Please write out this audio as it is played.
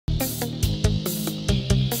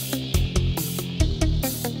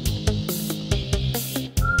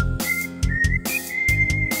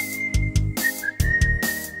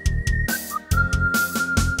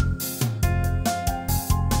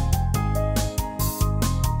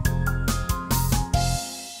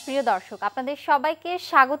প্রিয় দর্শক, আপনাদের সবাইকে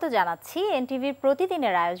স্বাগত জানাচ্ছি এনটিভির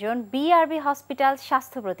প্রতিদিনের আয়োজন বিআরবি হসপিটাল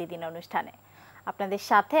স্বাস্থ্য প্রতিদিন অনুষ্ঠানে। আপনাদের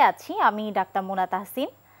সাথে আছি আমি ডাক্তার মোনা তাহসিন।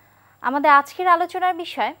 আমাদের আজকের আলোচনার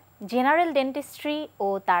বিষয় জেনারেল ডেন্টিস্ট্রি ও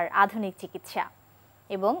তার আধুনিক চিকিৎসা,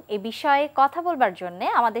 এবং এ বিষয়ে কথা বলবার জন্য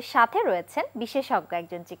আমাদের সাথে রয়েছেন বিশেষজ্ঞ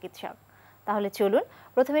একজন চিকিৎসক। তাহলে চলুন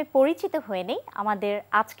প্রথমে পরিচিত হয়ে নেই আমাদের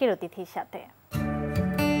আজকের অতিথির সাথে।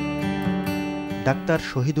 ডাক্তার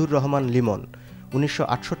শহীদুর রহমান লিমন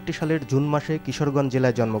 1968 সালের জুন মাসে কিশোরগঞ্জ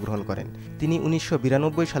জেলায় জন্মগ্রহণ করেন। তিনি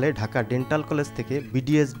 1992 সালে ঢাকা ডেন্টাল কলেজ থেকে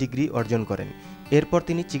বিডিএস ডিগ্রি অর্জন করেন। এরপর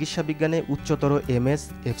তিনি চিকিৎসা বিজ্ঞানে উচ্চতর এমএস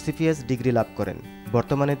এফসিপিএস ডিগ্রি লাভ করেন।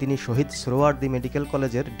 বর্তমানে তিনি শহীদ সোহরাওয়ার্দী মেডিকেল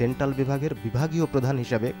কলেজের ডেন্টাল বিভাগের বিভাগীয় প্রধান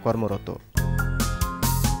হিসাবে কর্মরত।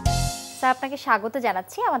 স্যার, আপনাকে স্বাগত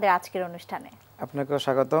জানাচ্ছি আমাদের আজকের অনুষ্ঠানে। আপনাকেও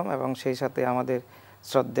স্বাগতম এবং সেই সাথে আমাদের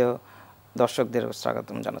শ্রদ্ধেয় দর্শকদেরও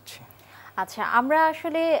স্বাগতম জানাচ্ছি। আচ্ছা, আমরা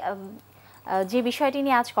আসলে যে বিষয়টি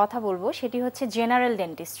নিয়ে আজ কথা বলবো সেটি হচ্ছে জেনারেল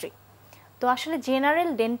ডেন্টিস্ট্রি। তো আসলে জেনারেল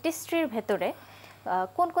ডেন্টিস্ট্রির ভেতরে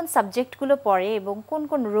কোন কোন সাবজেক্টগুলো পড়ে এবং কোন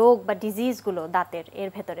কোন রোগ বা ডিজিজগুলো দাঁতের এর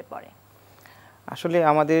ভেতরে পড়ে? আসলে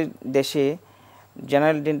আমাদের দেশে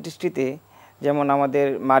জেনারেল ডেন্টিস্ট্রিতে যেমন আমাদের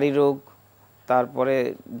মাড়ি রোগ, তারপরে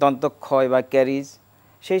দন্তক্ষয় বা ক্যারিজ,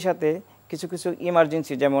 সেই সাথে কিছু কিছু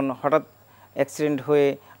ইমার্জেন্সি যেমন হঠাৎ অ্যাক্সিডেন্ট হয়ে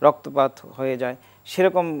রক্তপাত হয়ে যায়,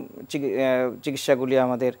 সেরকম চিকিৎসাগুলি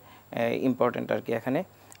আমাদের ইম্পর্ট্যান্ট আর কি এখানে।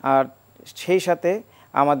 আর সেই সাথে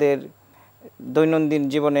আমাদের দৈনন্দিন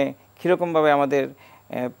জীবনে কীরকমভাবে আমাদের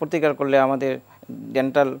প্রতিকার করলে আমাদের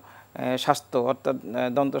ডেন্টাল স্বাস্থ্য অর্থাৎ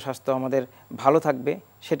দন্ত স্বাস্থ্য আমাদের ভালো থাকবে,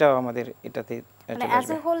 সেটাও আমাদের এটাতে অ্যাজ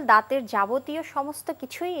এ হোল দাঁতের যাবতীয় সমস্ত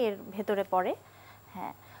কিছুই এর ভেতরে পড়ে।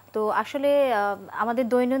 হ্যাঁ, তো আসলে আমাদের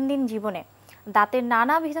দৈনন্দিন জীবনে দাঁতের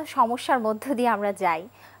নানাবিধ সমস্যার মধ্য দিয়ে আমরা যাই,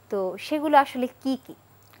 তো সেগুলো আসলে কি কি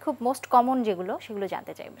খুব মোস্ট কমন যেগুলো, সেগুলো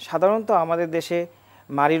জানতে চাইব। সাধারণত আমাদের দেশে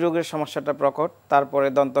মাড়ি রোগের সমস্যাটা প্রকট, তারপরে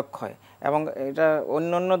দন্তক্ষয়, এবং এটা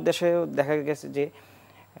অন্য অন্য দেশেও দেখা গেছে যে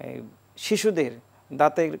শিশুদের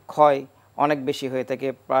দাঁতের ক্ষয় অনেক বেশি হয়ে থাকে,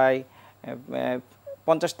 প্রায়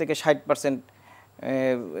 50 থেকে 60%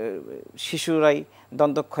 শিশুরাই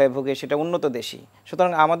দন্তক্ষয়ে ভোগে, সেটা উন্নত দেশই।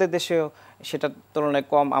 সুতরাং আমাদের দেশেও সেটার তুলনায়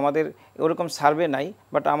কম, আমাদের ওরকম সার্ভে নাই,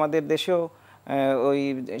 বাট আমাদের দেশেও ওই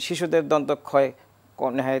শিশুদের দন্তক্ষয়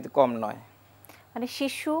কম নয়। মানে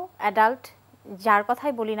শিশু, অ্যাডাল্ট যার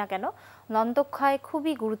কথাই বলি না কেন, দন্তক্ষয়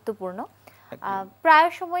খুবই গুরুত্বপূর্ণ। প্রায়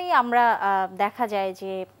সময়ই আমরা দেখা যায়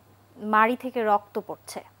যে মাড়ি থেকে রক্ত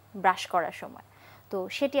পড়ছে ব্রাশ করার সময়, তো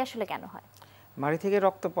সেটি আসলে কেন হয়? মাড়ি থেকে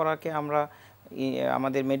রক্ত পড়াকে আমরা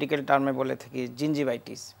আমাদের মেডিকেল টার্মে বলে থাকি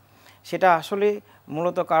জিঞ্জিভাইটিস। সেটা আসলে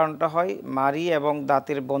মূলত কারণটা হয় মাড়ি এবং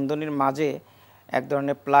দাঁতের বন্ধনীর মাঝে এক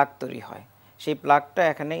ধরনের প্লাগ তৈরি হয়। সেই প্লাগটা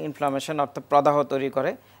এখানে ইনফ্লামেশন অর্থাৎ প্রদাহ তৈরি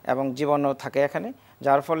করে এবং জীবাণু থাকে এখানে,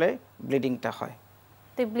 যার ফলে ব্লিডিংটা হয়।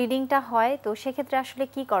 তো ব্লিডিংটা হয়, তো সেক্ষেত্রে আসলে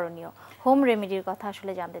কি করণীয়? হোম রেমেডির কথা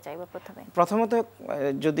আসলে জানতে চাইবো। প্রথমত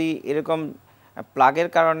যদি এরকম প্লাগের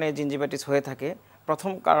কারণে জিঞ্জিভাইটিস হয়ে থাকে,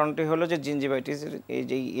 প্রথম কারণটি হলো যে জিঞ্জিভাইটিসের এই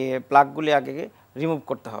যে প্লাগগুলি আগে রিমুভ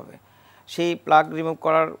করতে হবে। সেই প্লাগ রিমুভ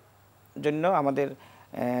করার জন্য আমাদের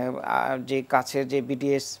যে কাছের যে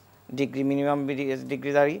বিডিএস ডিগ্রি, মিনিমাম বিডিএস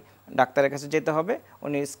ডিগ্রিধারী ডাক্তারের কাছে যেতে হবে।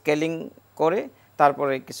 উনি স্কেলিং করে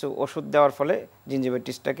তারপরে কিছু ওষুধ দেওয়ার ফলে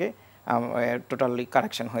জিঞ্জিভাইটিসটাকে টোটালি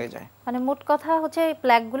কারেকশন হয়ে যায়। মানে মোট কথা হচ্ছে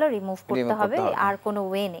প্লাগগুলো রিমুভ করতে হবে, আর কোনো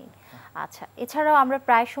ওয়ে নেই। আচ্ছা, এছাড়াও আমরা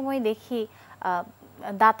প্রায় সময় দেখি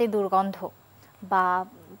দাঁতে দুর্গন্ধ বা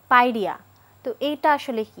পাইরিয়া, তো এইটা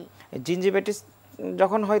আসলে কি? জিঞ্জিভাইটিস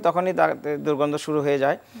যখন হয় তখনই দুর্গন্ধ শুরু হয়ে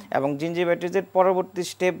যায়, এবং জিঞ্জিভাইটিসের পরবর্তী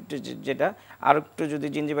স্টেপ যেটা, আর একটু যদি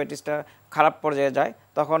জিঞ্জিভাইটিসটা খারাপ পর্যায়ে যায়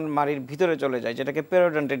তখন মাড়ির ভিতরে চলে যায়, যেটাকে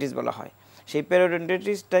পেরিওডন্টাইটিস বলা হয়। সেই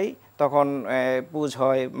পেরিওডন্টাইটিসটাই তখন পুজ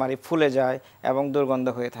হয়, মাড়ি ফুলে যায় এবং দুর্গন্ধ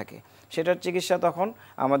হয়ে থাকে। সেটার চিকিৎসা তখন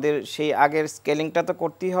আমাদের সেই আগের স্কেলিংটা তো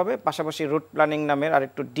করতেই হবে, পাশাপাশি রুট প্ল্যানিং নামের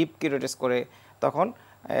আরেকটু ডিপ কিউরেটিস করে তখন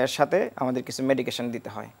এর সাথে আমাদের কিছু মেডিকেশন দিতে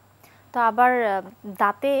হয়। তো আবার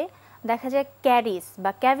দাঁতে দেখা যায় ক্যারিজ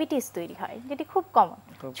বা ক্যাভিটিস তৈরি হয়, যেটি খুব কমন,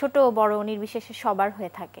 ছোট বড় নির্বিশেষে সবার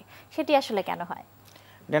হয়ে থাকে, সেটি আসলে কেন হয়?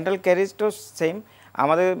 ডেন্টাল ক্যারিজ তো সেম,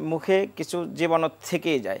 আমাদের মুখে কিছু জীবাণু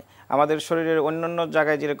থেকেই যায়। আমাদের শরীরের অন্যান্য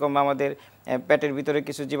জায়গায় যেরকম আমাদের পেটের ভিতরে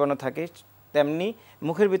কিছু জীবাণু থাকে, তেমনি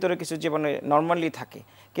মুখের ভিতরে কিছু জীবাণু নর্মালি থাকে,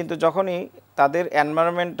 কিন্তু যখনই তাদের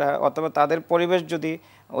এনভায়রনমেন্টটা অথবা তাদের পরিবেশ যদি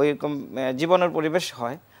ওইরকম জীবাণুর পরিবেশ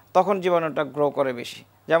হয়, তখন জীবাণুটা গ্রো করে বেশি।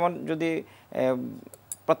 যেমন যদি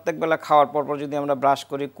প্রত্যেক বেলা খাওয়ার পরপর যদি আমরা ব্রাশ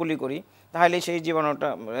করি, কুলি করি, তাহলে সেই জীবাণুটা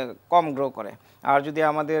কম গ্রো করে। আর যদি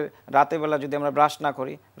আমাদের রাতে বেলা যদি আমরা ব্রাশ না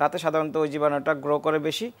করি, রাতে সাধারণত ওই জীবাণুটা গ্রো করে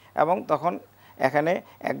বেশি, এবং তখন এখানে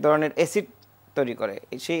এক ধরনের অ্যাসিড তৈরি করে,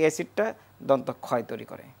 সেই অ্যাসিডটা দন্তক্ষয় তৈরি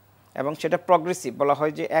করে। এবং সেটা প্রগ্রেসিভ বলা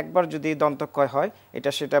হয় যে একবার যদি দন্তক্ষয় হয় এটা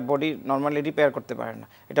সেটা বডি নর্মালি রিপেয়ার করতে পারে না,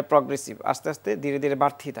 এটা প্রগ্রেসিভ, আস্তে আস্তে ধীরে ধীরে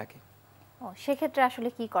বাড়তেই থাকে। সেক্ষেত্রে আসলে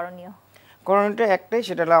কি করণীয়? করণীয়টা একটাই,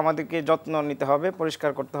 সেটা হলো আমাদেরকে যত্ন নিতে হবে,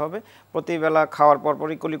 পরিষ্কার করতে হবে, প্রতিবেলা খাওয়ার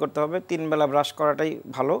পরপরই কুলি করতে হবে, 3 বেলা ব্রাশ করাটাই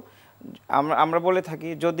ভালো। আমরা বলে থাকি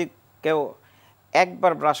যদি কেউ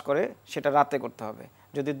একবার ব্রাশ করে সেটা রাতে করতে হবে,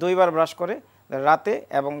 যদি 2 বার ব্রাশ করে রাতে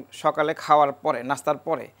এবং সকালে খাওয়ার পরে, নাস্তার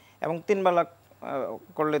পরে, এবং 3 বেলা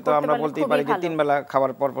করলে তো আমরা বলতেই পারি যে 3 বেলা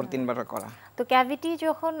খাওয়ার পর 3 বেলা করা। তো ক্যাভিটি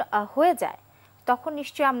যখন হয়ে যায় তখন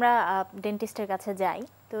নিশ্চয়ই আমরা ডেন্টিস্টের কাছে যাই,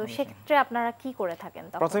 তো সেক্ষেত্রে আপনারা কি করে থাকেন?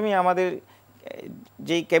 প্রথমেই আমাদের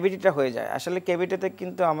যেই ক্যাভিটিটা হয়ে যায়, আসলে ক্যাভিটিতে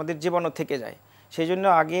কিন্তু আমাদের জীবাণু থেকে যায়, সেই জন্য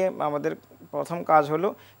আগে আমাদের প্রথম কাজ হলো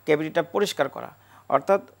ক্যাভিটিটা পরিষ্কার করা,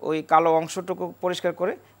 অর্থাৎ ওই কালো অংশটুকু পরিষ্কার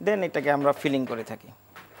করে দেন এটাকে আমরা ফিলিং করে থাকি।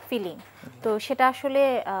 ফিলিং, তো সেটা আসলে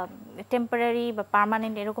টেম্পোরারি বা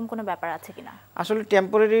পার্মানেন্ট এরকম কোনো ব্যাপার আছে কিনা? আসলে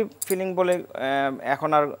টেম্পোরারি ফিলিং বলে এখন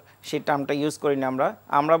আর সেই টার্মটা ইউজ করি না,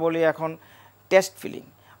 আমরা বলি এখন টেস্ট ফিলিং।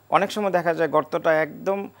 অনেক সময় দেখা যায় গর্তটা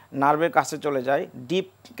একদম নার্ভের কাছে চলে যায়, ডিপ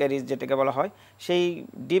ক্যারিজ যেটাকে বলা হয়, সেই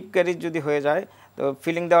ডিপ ক্যারিজ যদি হয়ে যায় তো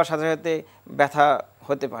ফিলিং দেওয়ার সাথে সাথে ব্যথা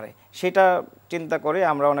হতে পারে, সেটা চিন্তা করে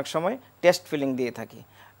আমরা অনেক সময় টেস্ট ফিলিং দিয়ে থাকি।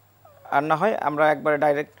 আর না হয় আমরা একবারে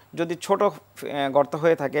ডাইরেক্ট, যদি ছোট গর্ত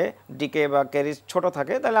হয়ে থাকে, ডিকে বা ক্যারিজ ছোট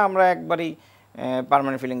থাকে, তাহলে আমরা একবারই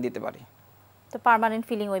পার্মানেন্ট ফিলিং দিতে পারি। তো পার্মানেন্ট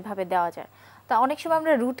ফিলিং ওইভাবে দেওয়া যায়। তো অনেক সময়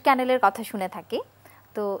আমরা রুট ক্যানেলের কথা শুনে থাকি,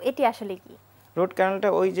 তো এটি আসলে কি? রুট ক্যানেলটা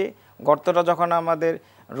ওই যে গর্তটা যখন আমাদের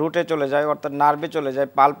রুটে চলে যায়, অর্থাৎ নার্ভে চলে যায়,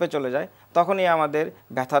 পাল্পে চলে যায়, তখনই আমাদের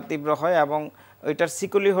ব্যথা তীব্র হয়, এবং ওইটার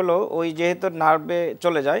সিকুলি হলো ওই যেহেতু নার্ভে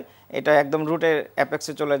চলে যায়, এটা একদম রুটের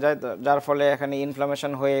অ্যাপেক্সে চলে যায়, যার ফলে এখানে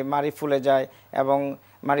ইনফ্লামেশন হয়ে মাড়ি ফুলে যায় এবং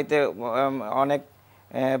মাড়িতে অনেক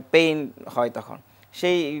পেইন হয়। তখন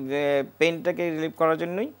সেই পেইনটাকে রিলিভ করার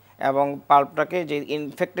জন্যই এবং পাল্পটাকে, যে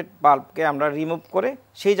ইনফেক্টেড পাল্পকে আমরা রিমুভ করে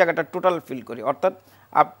সেই জায়গাটা টোটাল ফিল করি, অর্থাৎ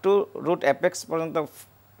আপ টু রুট অ্যাপেক্স পর্যন্ত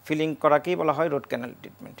ফিলিং করাকেই বলা হয় রুট ক্যানাল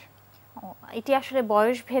ট্রিটমেন্ট। এটি আসলে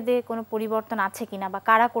বয়স ভেদে কোনো পরিবর্তন আছে কিনা, বা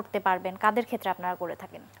কারা করতে পারবেন, কাদের ক্ষেত্রে আপনারা করে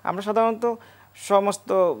থাকেন? আমরা সাধারণত সমস্ত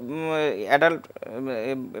অ্যাডাল্ট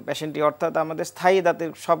পেশেন্টই, অর্থাৎ আমাদের স্থায়ী দাঁতের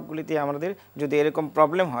সবগুলিতে আমাদের যদি এরকম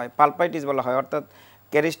প্রবলেম হয়, পালপাইটিস বলা হয়, অর্থাৎ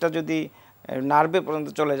ক্যারিজটা যদি নার্ভে পর্যন্ত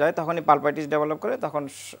চলে যায় তখনই পালপাইটিস ডেভেলপ করে, তখন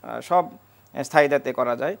সব স্থায়ী দাঁতে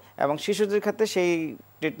করা যায়। এবং শিশুদের ক্ষেত্রে সেই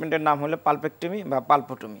ট্রিটমেন্টের নাম হলো পালপেক্টমি বা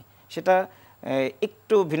পালপোটমি, সেটা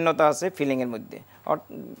একটু ভিন্নতা আছে ফিলিংয়ের মধ্যে,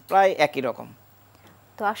 প্রায় একই রকম।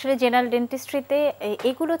 তো আসলে জেনারেল ডেন্টিস্ট্রিতে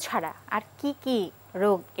এগুলো ছাড়া আর কি কি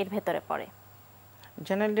রোগ এর ভেতরে পড়ে?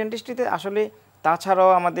 জেনারেল ডেন্টিস্ট্রিতে আসলে তাছাড়াও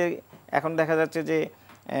আমাদের এখন দেখা যাচ্ছে যে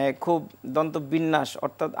খুব দন্ত বিন্যাস,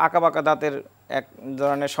 অর্থাৎ আঁকাবাঁকা দাঁতের এক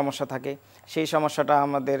ধরনের সমস্যা থাকে, সেই সমস্যাটা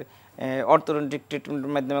আমাদের অর্থোডন্টিক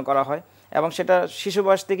ট্রিটমেন্টের মাধ্যমে করা হয়, এবং সেটা শিশু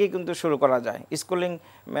বয়স থেকেই কিন্তু শুরু করা যায়। স্কুলিং,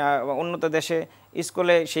 উন্নত দেশে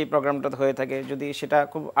স্কুলে সেই প্রোগ্রামটা হয়ে থাকে, যদি সেটা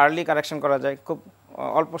খুব আর্লি কারেকশন করা যায়, খুব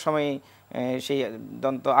অল্প সময়ে সেই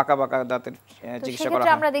দন্ত আঁকাবাঁকা দাঁতের চিকিৎসা করা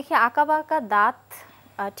হয়। আমরা দেখি আঁকাবাঁকা দাঁত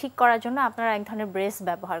ঠিক করার জন্য আপনারা এক ধরনের ব্রেস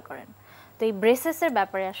ব্যবহার করেন, তো এই ব্রেসেসের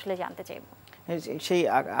ব্যাপারে আসলে জানতে চাইব। সেই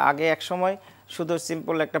আগে এক সময় শুধু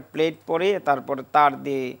সিম্পল একটা প্লেট পরে তারপরে তার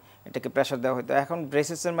দিয়ে এটাকে প্রেশার দেওয়া হতো, এখন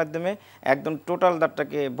ব্রেসেসের মাধ্যমে একদম টোটাল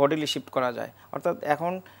দাঁতটাকে বডিলি শিফট করা যায়, অর্থাৎ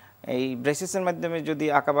এখন এই ব্রেসেসের মাধ্যমে যদি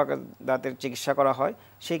আঁকাবাঁকা দাঁতের চিকিৎসা করা হয়,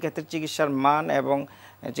 সেই ক্ষেত্রে চিকিৎসার মান এবং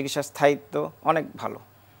চিকিৎসার স্থায়িত্ব অনেক ভালো।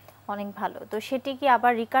 অনেক ভালো। তো সেটি কি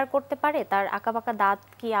আবার রিকার করতে পারে? তার আঁকাবাঁকা দাঁত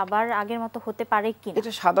কি আবার আগের মতো হতে পারে কি?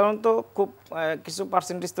 এটা সাধারণত খুব কিছু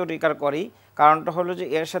পার্সেন্টেজ তো রিকার করেই, কারণটা হলো যে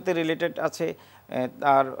এর সাথে রিলেটেড আছে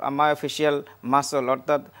তার মায়োফেশিয়াল মাসল,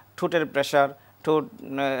 অর্থাৎ ঠোঁটের প্রেশার, ঠোঁট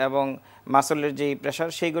এবং মাসলের যেই প্রেশার,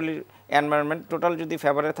 সেইগুলির এনভায়রনমেন্ট টোটাল যদি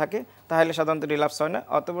ফেভারে থাকে তাহলে সাধারণত রিল্যাপস হয় না,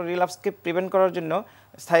 অথবা রিল্যাপসকে প্রিভেন্ট করার জন্য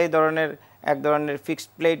স্থায়ী ধরনের এক ধরনের ফিক্সড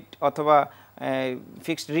প্লেট অথবা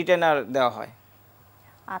ফিক্সড রিটেনার দেওয়া হয়।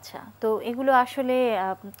 আচ্ছা, তো এগুলো আসলে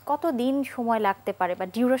কত দিন সময় লাগতে পারে বা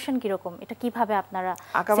ডিউরেশন কিরকম, এটা কিভাবে আপনারা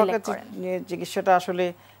সিলেক্ট করেন? চিকিৎসাটা আসলে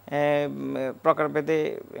প্রকারভেদে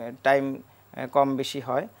টাইম কম বেশি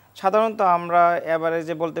হয়, সাধারণত আমরা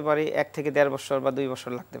এভারেজে বলতে পারি 1 থেকে 1.5 বছর বা 2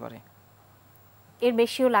 বছর লাগতে পারে। এর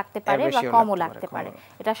বেশিও লাগতে পারে বা কমও লাগতে পারে,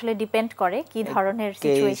 এটা আসলে ডিপেন্ড করে কি ধরনের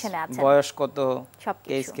সিচুয়েশনে আছেন, বয়স কত,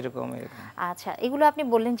 কেস কিরকম। আচ্ছা, এগুলো আপনি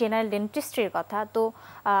বললেন জেনারেল ডেন্টিস্ট্রির কথা, তো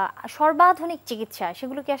সর্বাধুনিক চিকিৎসা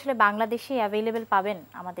সেগুলো কি আসলে বাংলাদেশে অ্যাভেলেবেল পাবেন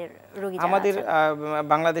আমাদের রোগী যারা আছেন? আমাদের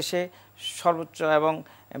বাংলাদেশে সর্বোচ্চ এবং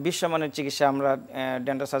বিশ্বমানের চিকিৎসা আমরা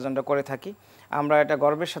ডেন্টাল সার্জনরা করে থাকি। আমরা এটা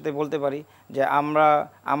গর্বের সাথে বলতে পারি যে আমরা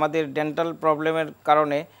আমাদের ডেন্টাল প্রবলেমের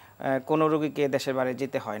কারণে কোনো রোগীকে দেশের বাইরে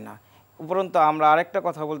যেতে হয় না। উপরন্তু আমরা আরেকটা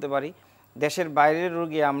কথা বলতে পারি দেশের বাইরের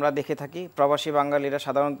রোগী আমরা দেখে থাকি, প্রবাসী বাঙালিরা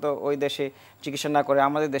সাধারণত ওই দেশে চিকিৎসা না করে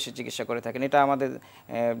আমাদের দেশে চিকিৎসা করে থাকেন। এটা আমাদের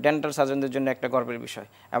ডেন্টাল সার্জনদের জন্য একটা গর্বের বিষয়,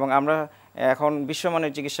 এবং আমরা এখন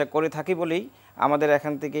বিশ্বমানের চিকিৎসা করে থাকি বলেই আমাদের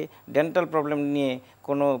এখান থেকে ডেন্টাল প্রবলেম নিয়ে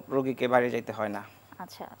কোনো রোগীকে বাইরে যেতে হয় না।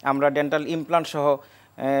 আচ্ছা, আমরা ডেন্টাল ইমপ্লান্ট সহ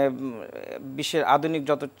বিশ্বের আধুনিক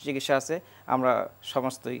যত চিকিৎসা আছে আমরা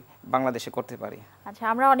সমস্তই বাংলাদেশে করতে পারি। আচ্ছা,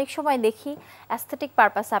 আমরা অনেক সময় দেখি অ্যাস্থেটিক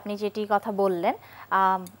পারপাস, আপনি যেটি কথা বললেন,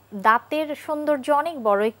 দাঁতের সৌন্দর্য অনেক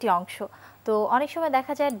বড় একটি অংশ। তো অনেক সময়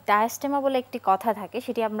দেখা যায় ডায়াস্টেমা বলে একটি কথা থাকে,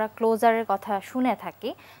 সেটি আমরা ক্লোজারের কথা শুনে থাকি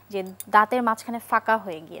যে দাঁতের মাঝখানে ফাঁকা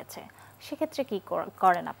হয়ে গিয়েছে, সেক্ষেত্রে কি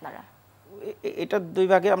করেন আপনারা? এটা দুই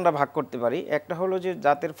ভাগে আমরা ভাগ করতে পারি। একটা হলো যে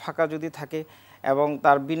দাঁতের ফাঁকা যদি থাকে এবং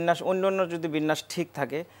তার বিন্যাস অন্য যদি বিন্যাস ঠিক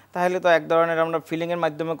থাকে, তাহলে তো এক ধরনের আমরা ফিলিংয়ের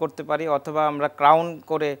মাধ্যমে করতে পারি, অথবা আমরা ক্রাউন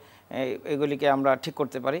করে এগুলিকে আমরা ঠিক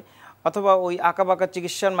করতে পারি, অথবা ওই আঁকাবাঁকা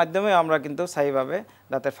চিকিৎসার মাধ্যমে আমরা কিন্তু স্থায়ীভাবে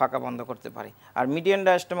দাঁতের ফাঁকা বন্ধ করতে পারি। আর মিডিয়ান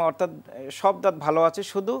ডায়াস্টেমা অর্থাৎ সব দাঁত ভালো আছে,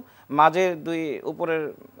 শুধু মাঝে উপরের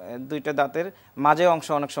দুইটা দাঁতের মাঝে অংশ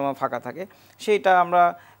অনেক সময় ফাঁকা থাকে, সেইটা আমরা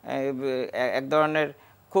এক ধরনের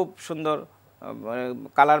খুব সুন্দর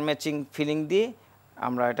কালার ম্যাচিং ফিলিং দিয়ে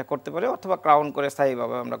আমরা এটা করতে পারি, অথবা ক্রাউন করে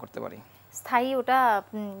স্থায়ীভাবে আমরা করতে পারি। স্থায়ী ওটা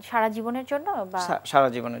সারা জীবনের জন্য বা সারা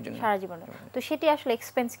জীবনের জন্য? সারা জীবনের। তো সেটি আসলে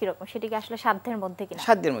এক্সপেন্স কিরকম, সেটি কি আসলে সাধ্যের মধ্যে কিনা?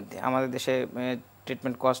 সাধ্যের মধ্যে। আমাদের দেশে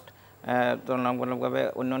ট্রিটমেন্ট কস্ট তুলনামূলকভাবে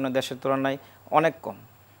অন্যান্য দেশের তুলনায় অনেক কম।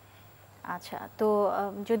 আচ্ছা, তো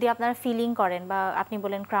যদি আপনারা ফিলিং করেন বা আপনি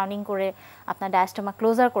বলেন ক্রাউনিং করে আপনার ডায়াস্টেমা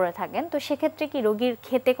ক্লোজার করে থাকেন, তো সেক্ষেত্রে কি রোগীর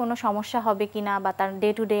খেতে কোনো সমস্যা হবে কিনা, বা তার ডে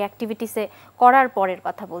টু ডে অ্যাক্টিভিটিসে করার পরের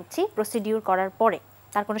কথা বলছি, প্রসিডিউর করার পরে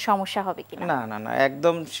তার কোনো সমস্যা হবে কিনা? না না না,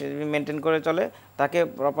 একদম মেনটেন করে চলে, তাকে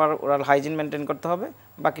প্রপার ওরাল হাইজিন মেনটেন করতে হবে,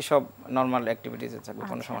 বাকি সব নর্মাল অ্যাক্টিভিটিসে থাকবে,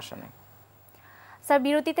 কোনো সমস্যা নেই। স্যার,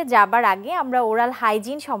 বিরতিতে যাবার আগে আমরা ওরাল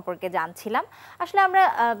হাইজিন সম্পর্কে জানছিলাম। আসলে আমরা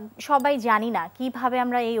সবাই জানি না কিভাবে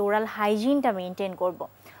আমরা এই ওরাল হাইজিনটা মেনটেন করব।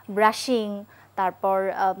 ব্রাশিং, তারপর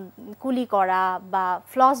কুলি করা বা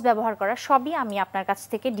ফ্লস ব্যবহার করা, সবই আমি আপনার কাছ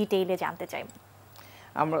থেকে ডিটেইলে জানতে চাই।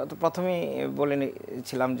 আমরা তো প্রথমেই বলে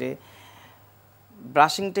নিয়েছিলাম যে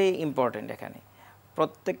ব্রাশিংটাই ইম্পর্টেন্ট এখানে।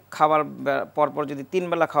 প্রত্যেক খাবার পরপর যদি 3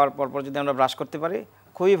 বেলা খাওয়ার পরপর যদি আমরা ব্রাশ করতে পারি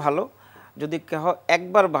খুবই ভালো। যদি কেহ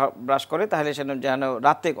একবার ব্রাশ করে তাহলে সেটা যেন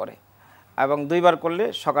রাতে করে, এবং 2 বার করলে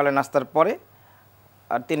সকালে নাস্তার পরে,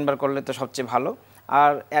 আর 3 বার করলে তো সবচেয়ে ভালো।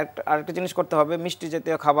 আর আরেকটা জিনিস করতে হবে, মিষ্টি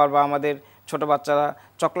জাতীয় খাবার বা আমাদের ছোট বাচ্চারা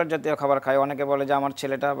চকলেট জাতীয় খাবার খায়, অনেকে বলে যে আমার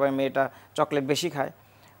ছেলেটা বা মেয়েটা চকলেট বেশি খায়।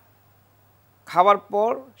 খাওয়ার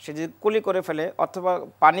পর সে যদি কুলি করে ফেলে অথবা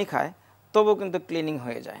পানি খায় তবুও কিন্তু ক্লিনিং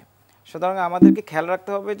হয়ে যায়। সুতরাং আমাদেরকে খেয়াল রাখতে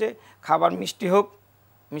হবে যে খাবার মিষ্টি হোক,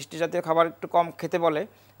 মিষ্টি জাতীয় খাবার একটু কম খেতে বলে,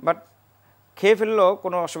 বাট খেয়ে ফেললেও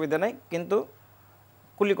কোনো অসুবিধা নেই, কিন্তু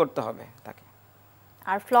কুলি করতে হবে তাকে।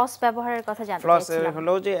 আর ফ্লস ব্যবহারের কথা জানতে ফ্লস চাইছিলাম।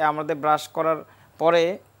 হলো যে আমাদের ব্রাশ করার পরে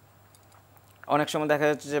অনেক সময় দেখা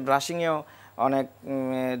যাচ্ছে যে ব্রাশিংয়েও অনেক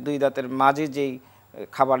 2 দাঁতের মাঝে যেই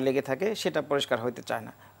খাবার লেগে থাকে সেটা পরিষ্কার হইতে চায়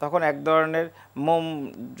না, তখন এক ধরনের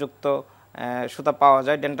মোমযুক্ত সুতা পাওয়া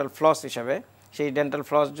যায় ডেন্টাল ফ্লস হিসাবে। সেই ডেন্টাল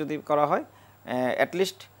ফ্লস যদি করা হয়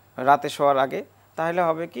অ্যাটলিস্ট রাতে শোয়ার আগে, তাহলে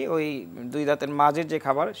হবে কি ওই 2 দাঁতের মাঝের যে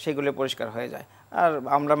খাবার সেগুলো পরিষ্কার হয়ে যায়। আর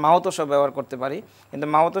আমরা মাউথওয়াশও ব্যবহার করতে পারি, কিন্তু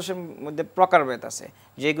মাউথওয়াশের মধ্যে প্রকারভেদ আছে।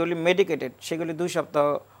 যেগুলি মেডিকেটেড সেগুলি 2 সপ্তাহ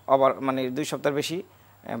মানে 2 সপ্তাহের বেশি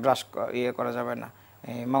ব্রাশ করা যাবে না,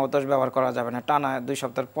 মাউথওয়াশ ব্যবহার করা যাবে না, টানা 2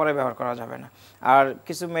 সপ্তাহ পরে ব্যবহার করা যাবে না। আর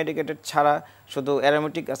কিছু মেডিকেটেড ছাড়া শুধু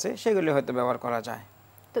অ্যারোমেটিক আছে সেগুলি হয়তো ব্যবহার করা যায়।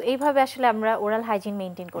 তো এইভাবে আসলে আমরা ওরাল হাইজিন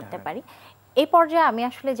মেনটেন করতে পারি। এই পর্যায়ে আমি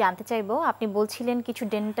আসলে জানতে চাইবো, আপনি বলছিলেন কিছু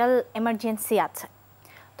ডেন্টাল এমার্জেন্সি আছে,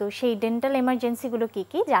 তো সেই ডেন্টাল এমার্জেন্সিগুলো কি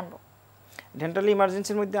কি জানবো? ডেন্টাল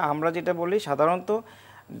ইমার্জেন্সির মধ্যে আমরা যেটা বলি, সাধারণত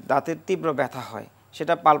দাঁতের তীব্র ব্যথা হয়,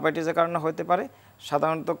 সেটা পালপাইটিসের কারণে হতে পারে।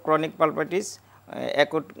 সাধারণত ক্রনিক পালপাইটিস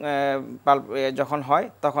অ্যাকুট যখন হয়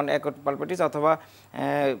তখন অ্যাকুট পালপাইটিস, অথবা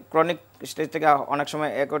ক্রনিক স্টেজ থেকে অনেক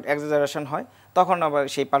সময় অ্যাকুট এক্সাজারেশন হয়, তখন আবার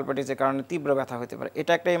সেই পালপাইটিসের কারণে তীব্র ব্যথা হতে পারে।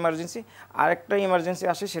 এটা একটা ইমার্জেন্সি। আরেকটা ইমার্জেন্সি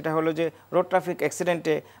আসে, সেটা হলো যে রোড ট্রাফিক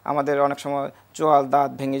অ্যাক্সিডেন্টে আমাদের অনেক সময় চোয়াল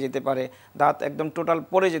দাঁত ভেঙে যেতে পারে, দাঁত একদম টোটাল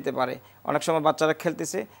পড়ে যেতে পারে। অনেক সময় বাচ্চারা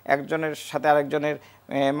খেলতেছে, একজনের সাথে আরেকজনের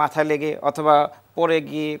মাথায় লেগে অথবা পড়ে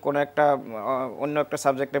গিয়ে কোনো একটা অন্য একটা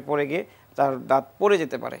সাবজেক্টে পড়ে গিয়ে তার দাঁত পড়ে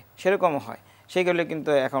যেতে পারে, সেরকমও হয়। সেগুলো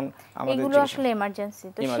কিন্তু এখন আমাদের এগুলো আসলে এমার্জেন্সি।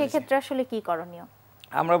 তো সেই ক্ষেত্রে আসলে কি করণীয়?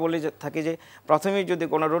 আমরা বলি যে থাকি যে প্রথমেই যদি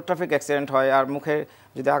কোনো রোড ট্রাফিক অ্যাক্সিডেন্ট হয় আর মুখে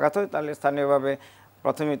যদি আঘাত হয়, তাহলে স্থানীয়ভাবে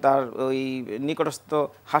প্রথমেই তার ওই নিকটস্থ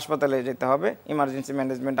হাসপাতালে যেতে হবে। ইমার্জেন্সি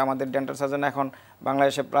ম্যানেজমেন্ট আমাদের ডেন্টাল সার্জন এখন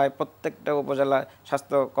বাংলাদেশে প্রায় প্রত্যেকটা উপজেলা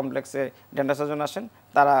স্বাস্থ্য কমপ্লেক্সে ডেন্টাল সার্জন আসেন,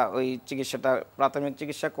 তারা ওই চিকিৎসাটা প্রাথমিক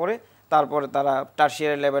চিকিৎসা করে তারপরে তারা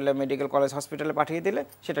টার্সিয়ারি লেভেলে মেডিকেল কলেজ হসপিটালে পাঠিয়ে দিলে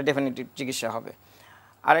সেটা ডেফিনিটিভ চিকিৎসা হবে।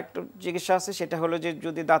 আরেকটা চিকিৎসা আছে, সেটা হলো যে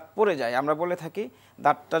যদি দাঁত পড়ে যায়, আমরা বলে থাকি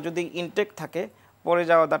দাঁতটা যদি ইনটেক থাকে, পড়ে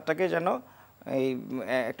যাওয়া দাঁতটাকে যেন এই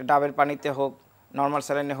একটা ডাবের পানিতে হোক, নর্মাল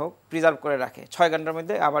স্যালাইনে হোক, প্রিজার্ভ করে রাখে 6 ঘন্টার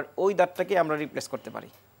মধ্যে, আবার ওই দাঁতটাকে আমরা রিপ্লেস করতে পারি।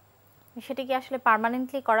 সেটা কি আসলে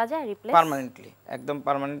পার্মানেন্টলি করা যায় রিপ্লেস? পার্মানেন্টলি, একদম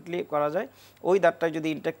পার্মানেন্টলি করা যায়। ওই দাঁতটা যদি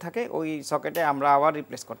ইনটেক থাকে, ওই সকেটে আমরা আবার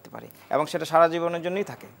রিপ্লেস করতে পারি, এবং সেটা সারা জীবনের জন্যই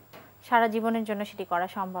থাকে। সারা জীবনের জন্য সেটি করা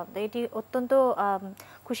সম্ভব। তো এটি অত্যন্ত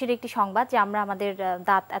খুশির একটি সংবাদ যে আমরা আমাদের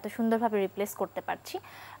দাঁত এত সুন্দরভাবে রিপ্লেস করতে পারছি।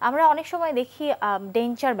 আমরা অনেক সময় দেখি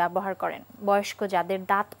ডেঞ্চার ব্যবহার করেন বয়স্ক যাদের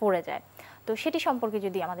দাঁত পড়ে যায়, তো সেটি সম্পর্কে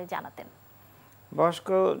যদি আমাদের জানাতেন। বয়স্ক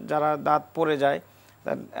যারা দাঁত পড়ে যায়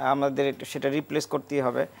আমাদের একটু সেটা রিপ্লেস করতেই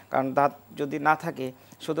হবে, কারণ দাঁত যদি না থাকে,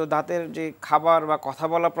 শুধু দাঁতের যে খাবার বা কথা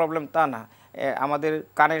বলা প্রবলেম তা না, আমাদের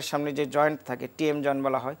কানের সামনে যে জয়েন্ট থাকে, টিএম জয়েন্ট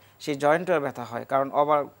বলা হয়, সেই জয়েন্টেও ব্যথা হয়, কারণ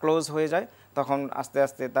ওভার ক্লোজ হয়ে যায়, তখন আস্তে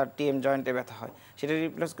আস্তে তার টিএম জয়েন্টে ব্যথা হয়। সেটা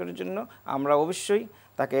রিপ্লেস করার জন্য আমরা অবশ্যই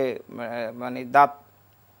তাকে মানে দাঁত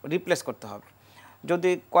রিপ্লেস করতে হবে।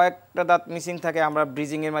 যদি কয়েকটা দাঁত মিসিং থাকে, আমরা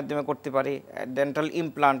ব্রিজিংয়ের মাধ্যমে করতে পারি, ডেন্টাল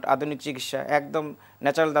ইমপ্লান্ট, আধুনিক চিকিৎসা, একদম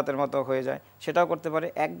ন্যাচারাল দাঁতের মতো হয়ে যায়, সেটাও করতে পারি।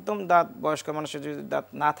 একদম দাঁত বয়স্ক মানুষের যদি দাঁত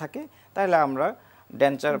না থাকে, তাহলে আমরা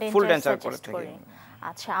ডেঞ্চার, ফুল ডেঞ্চার করে থাকি।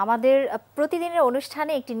 আচ্ছা, আমাদের প্রতিদিনের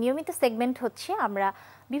অনুষ্ঠানে একটি নিয়মিত সেগমেন্ট হচ্ছে আমরা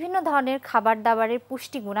বিভিন্ন ধরনের খাবার দাবারের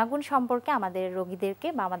পুষ্টি গুণাগুণ সম্পর্কে আমাদের রোগীদেরকে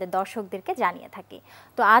বা আমাদের দর্শকদেরকে জানিয়ে থাকি।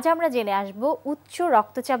 তো আজ আমরা জেনে আসব উচ্চ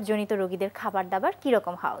রক্তচাপ জনিত রোগীদের খাবার দাবার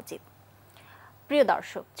কীরকম হওয়া উচিত। প্রিয়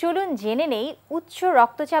দর্শক, চলুন জেনে নেই উচ্চ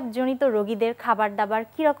রক্তচাপ জনিত রোগীদের খাবার দাবার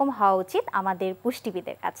কীরকম হওয়া উচিত আমাদের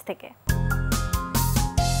পুষ্টিবিদের কাছ থেকে।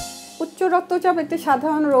 উচ্চ রক্তচাপ একটি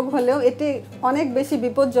সাধারণ রোগ হলেও এটি অনেক বেশি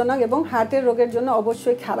বিপজ্জনক এবং হার্টের রোগের জন্য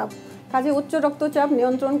অবশ্যই খারাপ। কাজে উচ্চ রক্তচাপ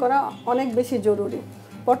নিয়ন্ত্রণ করা অনেক বেশি জরুরি।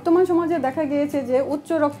 বর্তমান সমাজে দেখা গিয়েছে যে উচ্চ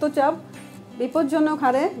রক্তচাপ বিপজ্জনক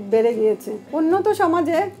হারে বেড়ে গিয়েছে। উন্নত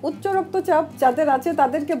সমাজে উচ্চ রক্তচাপ যাদের আছে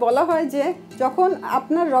তাদেরকে বলা হয় যে যখন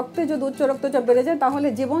আপনার রক্তে যদি উচ্চ রক্তচাপ বেড়ে যায়, তাহলে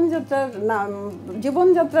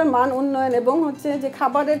জীবনযাত্রার মান উন্নয়ন এবং হচ্ছে যে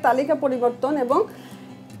খাবারের তালিকা পরিবর্তন এবং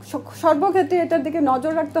সর্বক্ষেত্রে এটার দিকে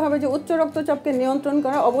নজর রাখতে হবে যে উচ্চ রক্তচাপকে নিয়ন্ত্রণ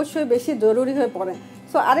করা অবশ্যই বেশি জরুরি হয়ে পড়ে।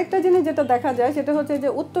 সো আরেকটা জিনিস যেটা দেখা যায় সেটা হচ্ছে যে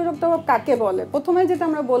উচ্চ রক্তচাপ কাকে বলে। প্রথমে যেটা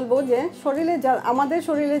আমরা বলবো যে আমাদের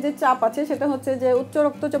শরীরে যে চাপ আছে সেটা হচ্ছে যে উচ্চ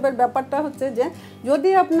রক্তচাপের ব্যাপারটা হচ্ছে যে যদি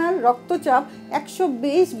আপনার রক্তচাপ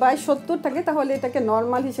 120/70 থাকে, তাহলে এটাকে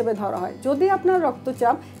নর্মাল হিসেবে ধরা হয়। যদি আপনার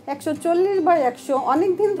রক্তচাপ 140/100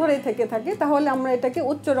 অনেক দিন ধরেই থেকে থাকে, তাহলে আমরা এটাকে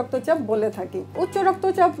উচ্চ রক্তচাপ বলে থাকি। উচ্চ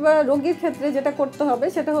রক্তচাপ রোগীর ক্ষেত্রে যেটা করতে হবে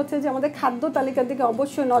সেটা হচ্ছে যে আমাদের খাদ্য তালিকার দিকে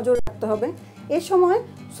অবশ্যই নজর রাখতে হবে। এই সময়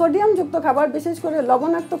সোডিয়ামযুক্ত খাবার, বিশেষ করে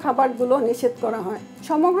লবণাক্ত খাবারগুলো নিষেধ করা হয়।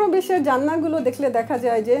 সমগ্র বিশ্বের জার্নালগুলো দেখলে দেখা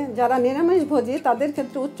যায় যে যারা নিরামিষভোজী তাদের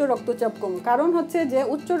ক্ষেত্রে উচ্চ রক্তচাপ কম। কারণ হচ্ছে যে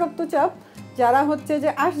উচ্চ রক্তচাপ যারা হচ্ছে যে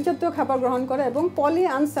আঁশ জাতীয় খাবার গ্রহণ করে এবং পলি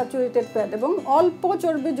আনস্যাচুরেটেড ফ্যাট এবং অল্প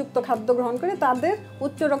চর্বিযুক্ত খাদ্য গ্রহণ করে, তাদের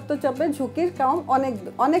উচ্চ রক্তচাপের ঝুঁকির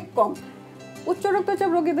অনেক কম। উচ্চ রক্তচাপ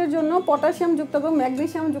রোগীদের জন্য পটাশিয়ামযুক্ত এবং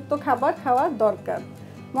ম্যাগনেসিয়ামযুক্ত খাবার খাওয়া দরকার।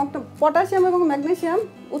 পটাশিয়াম এবং ম্যাগনেসিয়াম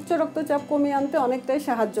উচ্চ রক্তচাপ কমিয়ে আনতে অনেকটাই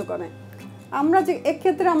সাহায্য করে।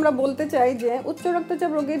 এক্ষেত্রে আমরা বলতে চাই যে উচ্চ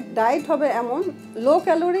রক্তচাপ রোগীর ডায়েট হবে এমন লো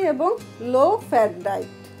ক্যালোরি এবং low fat diet.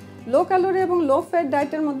 Low calorie এবং লো ফ্যাট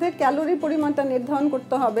ডায়েটের মধ্যে ক্যালোরি পরিমাণটা নির্ধারণ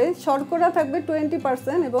করতে হবে। শর্করা থাকবে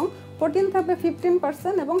 20% এবং প্রোটিন থাকবে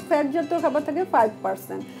 15% এবং ফ্যাট জাতীয় খাবার থাকবে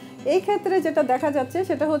 5%। এই ক্ষেত্রে যেটা দেখা যাচ্ছে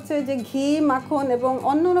সেটা হচ্ছে যে ঘি, মাখন এবং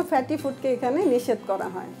অন্যান্য ফ্যাটি ফুডকে এখানে নিষেধ করা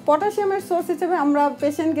হয়। পটাশিয়ামের সোর্স হিসেবে আমরা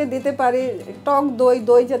পেশেন্টকে দিতে পারি টক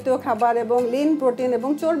দই জাতীয় খাবার এবং লিন প্রোটিন এবং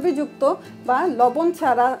চর্বিযুক্ত বা লবণ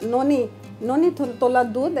ছাড়া ননি তোলা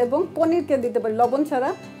দুধ এবং পনিরকে দিতে পারি। লবণ ছাড়া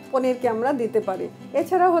পনিরকে আমরা দিতে পারি।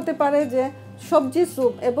 এছাড়া হতে পারে যে সবজি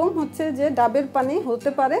স্যুপ এবং হচ্ছে যে ডাবের পানি হতে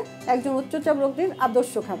পারে একজন উচ্চচাপ রোগীর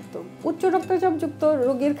আদর্শ খাদ্য। উচ্চ রক্তচাপযুক্ত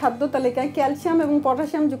রোগীর খাদ্য তালিকায় ক্যালসিয়াম এবং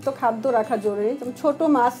পটাশিয়ামযুক্ত খাদ্য রাখা জরুরি। যেমন ছোট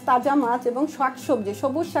মাছ, তাজা মাছ এবং শাকসবজি,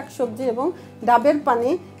 সবুজ শাকসবজি এবং ডাবের পানি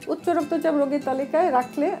উচ্চ রক্তচাপ রোগীর তালিকায়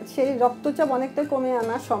রাখলে সেই রক্তচাপ অনেকটাই কমিয়ে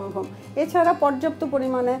আনা সম্ভব। এছাড়া পর্যাপ্ত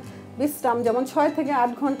পরিমাণে বিশ্রাম, যেমন 6 থেকে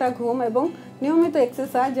 8 ঘন্টা ঘুম এবং নিয়মিত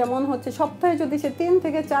এক্সারসাইজ, যেমন হচ্ছে সপ্তাহে যদি সে 3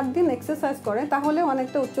 থেকে 4 দিন এক্সারসাইজ করে, তাহলে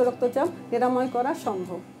অনেকটা উচ্চ রক্তচাপ নিরাময় করা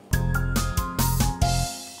সম্ভব।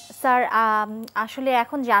 স্যার, আসলে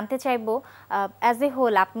এখন জানতে চাইবো অ্যাজ এ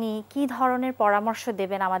হোল আপনি কি ধরনের পরামর্শ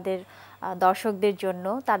দেবেন আমাদের দর্শকদের জন্য,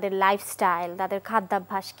 তাদের লাইফস্টাইল, তাদের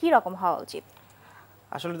খাদ্যাভ্যাস কী রকম হওয়া উচিত?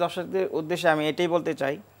 আসলে দর্শকদের উদ্দেশ্যে আমি এটাই বলতে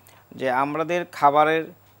চাই যে আমাদের খাবারের,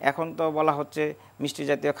 এখন তো বলা হচ্ছে মিষ্টি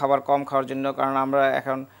জাতীয় খাবার কম খাওয়ার জন্য, কারণ আমরা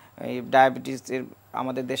এখন এই ডায়াবেটিসের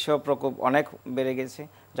আমাদের দেশেও প্রকোপ অনেক বেড়ে গেছে,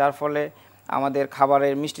 যার ফলে আমাদের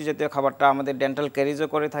খাবারের মিষ্টি জাতীয় খাবারটা আমাদের ডেন্টাল ক্যারিজও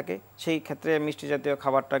করে থাকে। সেই ক্ষেত্রে মিষ্টি জাতীয়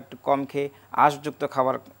খাবারটা একটু কম খেয়ে আঁশযুক্ত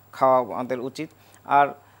খাবার খাওয়া আমাদের উচিত। আর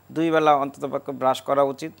 2 বেলা অন্ততপক্ষে ব্রাশ করা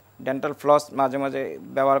উচিত, ডেন্টাল ফ্লস মাঝে মাঝে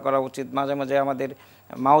ব্যবহার করা উচিত, মাঝে মাঝে আমাদের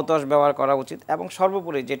মাউথওয়াশ ব্যবহার করা উচিত, এবং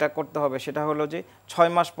সর্বোপরি যেটা করতে হবে সেটা হলো যে 6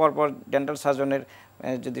 মাস পর পর ডেন্টাল সার্জনের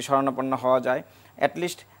যদি শরণাপন্ন হওয়া যায়,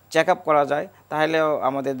 অ্যাটলিস্ট চেক আপ করা যায়, তাহলেও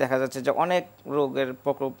আমাদের দেখা যাচ্ছে যে অনেক রোগের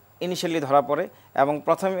প্রকোপ ইনিশিয়ালি ধরা পড়ে, এবং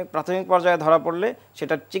প্রাথমিক পর্যায়ে ধরা পড়লে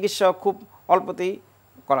সেটার চিকিৎসা খুব অল্পতেই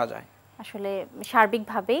করা যায়। আসলে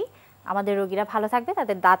সার্বিকভাবেই আমাদের রোগীরা ভালো থাকবে,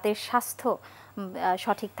 তাদের দাঁতের স্বাস্থ্য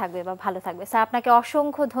সঠিক থাকবে বা ভালো থাকবে। স্যার, আপনাকে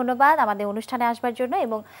অসংখ্য ধন্যবাদ আমাদের অনুষ্ঠানে আসবার জন্য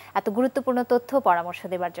এবং এত গুরুত্বপূর্ণ তথ্য পরামর্শ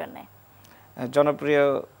দেওয়ার জন্য। জনপ্রিয়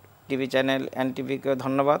টিভি চ্যানেল এনটিভিকে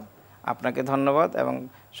ধন্যবাদ, আপনাকে ধন্যবাদ, এবং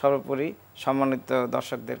সর্বোপরি সম্মানিত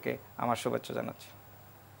দর্শকদেরকে আমার শুভেচ্ছা জানাচ্ছি।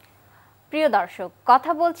 প্রিয় দর্শক,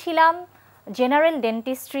 কথা বলছিলাম জেনারেল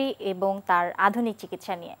ডেন্টিস্ট্রি এবং তার আধুনিক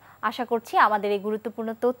চিকিৎসা নিয়ে। আশা করছি আমাদের এই গুরুত্বপূর্ণ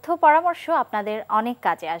তথ্য পরামর্শ আপনাদের অনেক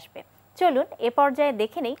কাজে আসবে। চলুন এ পর্যায়ে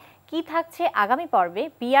দেখে নেই কি থাকছে আগামী পর্বে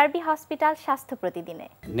বিআরবি হসপিটাল স্বাস্থ্য প্রতিদিনে।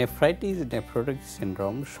 নেফ্রাইটিস নেফ্রোটিক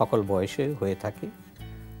সিনড্রোম সকল বয়সে হয়ে থাকে,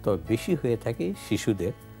 তো বেশি হয়ে থাকে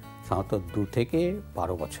শিশুদের, সাধারণত 2 থেকে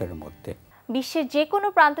 12 বছরের মধ্যে। বিশ্বের যে কোনো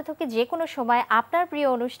প্রান্ত থেকে যে কোনো সময় আপনার প্রিয়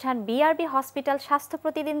অনুষ্ঠান বিআরবি হসপিটাল স্বাস্থ্য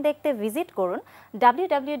প্রতিদিন দেখতে ভিজিট করুন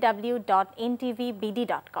www.ntvbd.com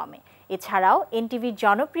এ। এছাড়াও এনটিভির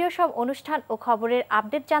জনপ্রিয় সব অনুষ্ঠান ও খবরের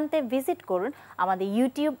আপডেট জানতে ভিজিট করুন আমাদের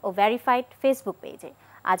ইউটিউব ও ভেরিফাইড ফেসবুক পেজে।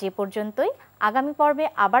 আজ এ পর্যন্তই। আগামী পর্বে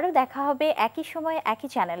আবারও দেখা হবে একই সময়ে একই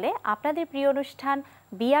চ্যানেলে আপনাদের প্রিয় অনুষ্ঠান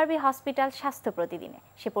বিআরবি হসপিটাল স্বাস্থ্য প্রতিদিনে।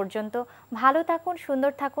 সে পর্যন্ত ভালো থাকুন,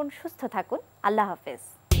 সুন্দর থাকুন, সুস্থ থাকুন। আল্লাহ হাফেজ।